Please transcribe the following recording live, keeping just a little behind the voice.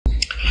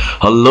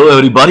Hello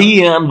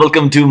everybody and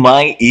welcome to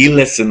my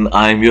e-lesson.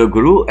 I'm your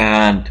guru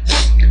and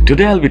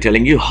today I'll be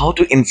telling you how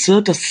to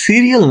insert a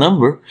serial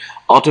number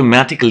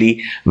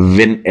automatically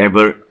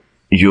whenever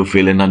you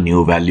fill in a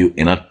new value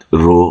in a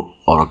row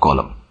or a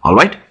column.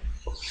 Alright?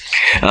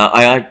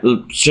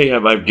 I'll say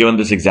I've given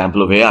this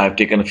example over here. I've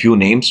taken a few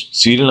names,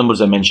 serial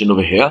numbers are mentioned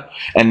over here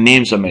and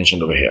names are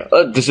mentioned over here.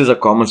 This is a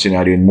common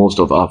scenario in most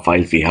of our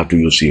files. We have to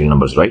use serial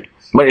numbers, right?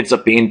 But it's a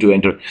pain to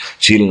enter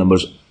serial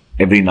numbers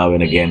every now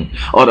and again,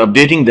 or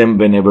updating them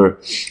whenever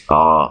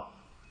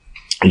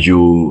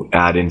you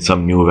add in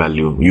some new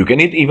value. You can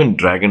even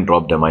drag and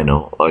drop them, I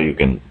know, or you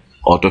can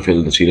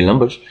autofill the serial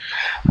numbers,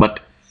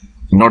 but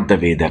not the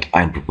way that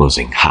I'm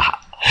proposing.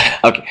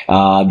 Okay,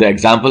 the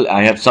example,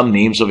 I have some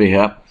names over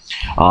here.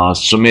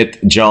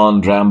 Sumit, John,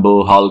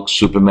 Rambo, Hulk,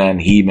 Superman,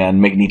 He-Man,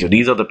 Magneto.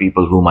 These are the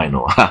people whom I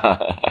know.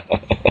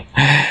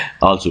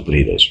 All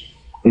superheroes.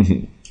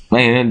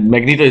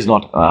 Magneto is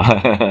not.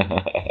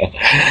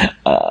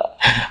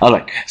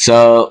 Alright,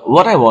 so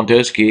what I want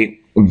is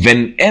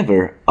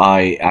whenever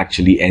I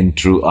actually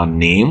enter a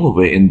name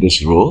in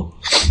this row,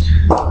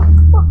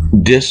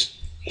 this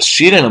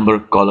serial number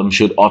column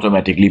should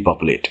automatically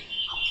populate.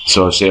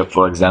 So say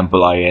for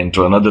example I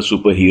enter another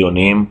superhero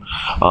name,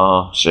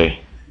 say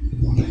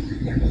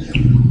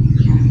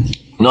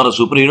not a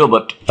superhero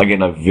but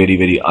again a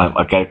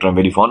character I'm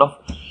very fond of,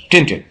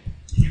 Tintin.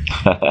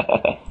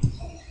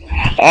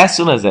 As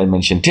soon as I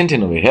mention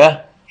Tintin over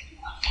here,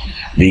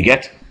 we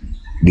get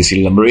the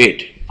serial number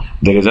 8.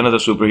 There is another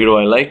superhero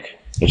I like,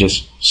 which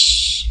is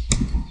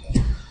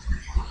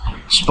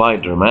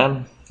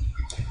Spider-Man.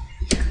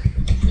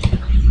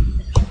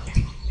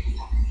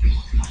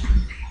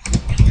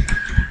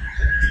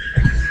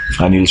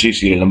 And you'll see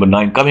serial number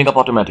 9 coming up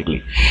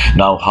automatically.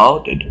 Now, how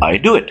did I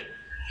do it?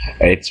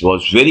 It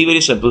was very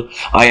simple.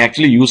 I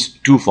actually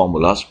used two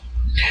formulas.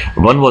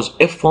 One was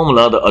if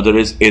formula, the other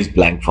is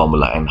blank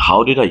formula. And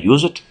how did I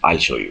use it? I'll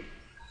show you.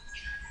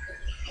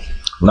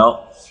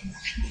 Now,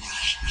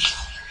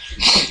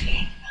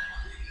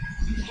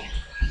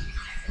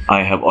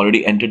 I have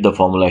already entered the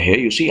formula here.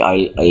 You see,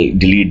 I'll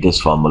delete this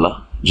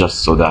formula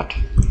just so that.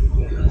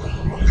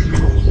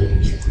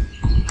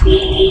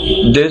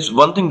 There's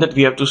one thing that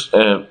we have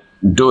to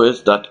do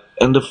is that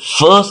in the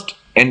first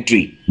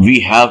entry, we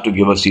have to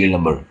give a serial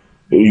number.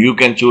 You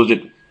can choose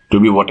it to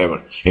be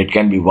whatever. It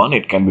can be 1,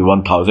 it can be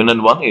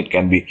 1001, it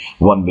can be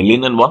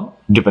 1,000,001,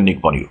 depending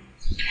upon you.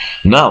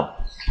 Now,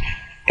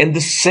 in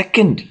the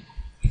second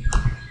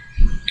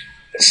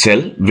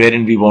cell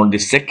wherein we want the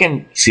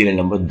second serial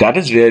number, that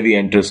is where we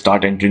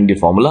start entering the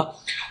formula.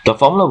 The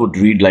formula would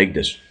read like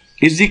this: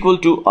 is equal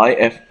to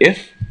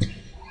if.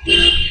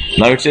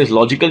 Now it says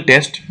logical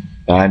test,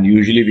 and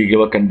usually we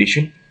give a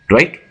condition,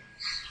 right?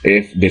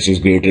 If this is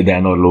greater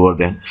than or lower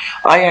than.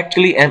 I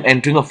actually am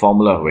entering a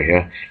formula over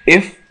here.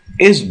 If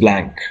is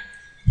blank.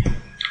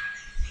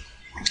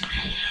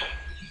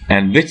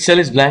 And which cell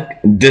is blank?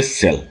 This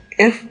cell.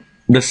 If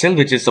the cell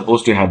which is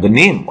supposed to have the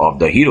name of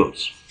the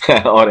heroes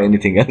or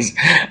anything else,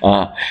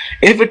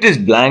 if it is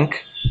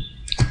blank,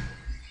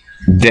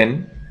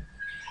 then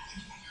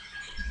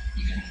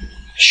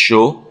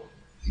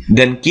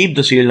keep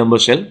the serial number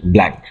cell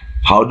blank.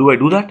 How do I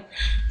do that?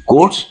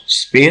 Quotes,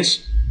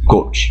 space,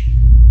 quotes,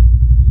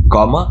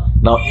 comma.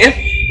 Now if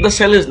the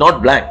cell is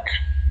not blank,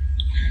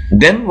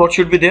 then what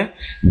should be there?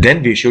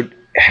 Then we should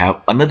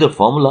have another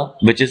formula,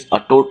 which is a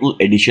total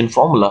addition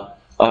formula,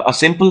 a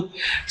simple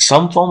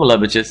sum formula,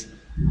 which is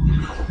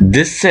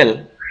this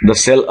cell, the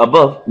cell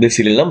above the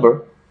serial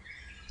number,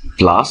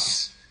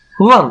 plus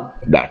 1.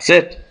 That's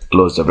it.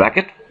 Close the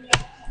bracket.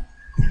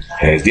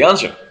 Here's the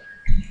answer.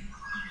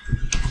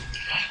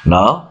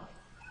 Now,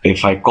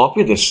 if I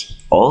copy this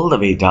all the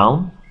way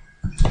down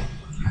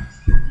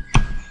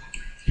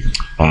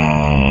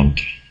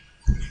and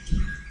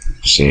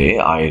say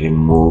I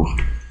remove,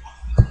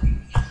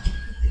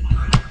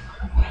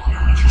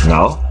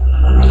 now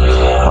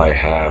I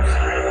have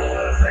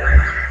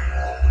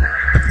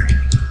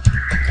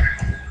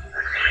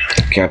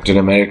Captain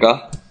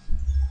America,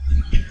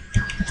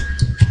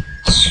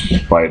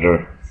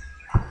 Spider-Man.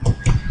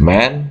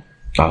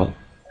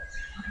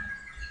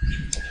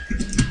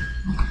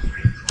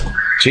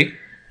 See?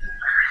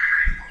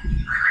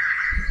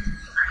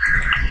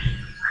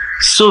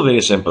 So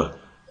very simple.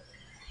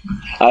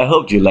 I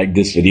hope you liked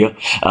this video.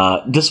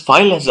 This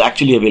file is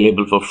actually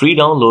available for free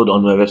download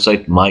on my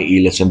website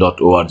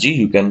myelesson.org.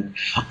 You can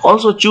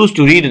also choose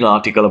to read an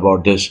article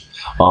about this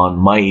on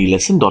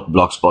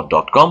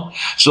myelesson.blogspot.com.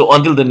 So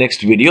until the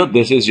next video,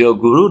 this is your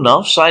guru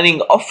now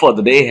signing off for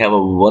the day. Have a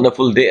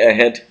wonderful day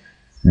ahead.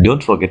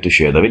 Don't forget to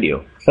share the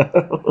video.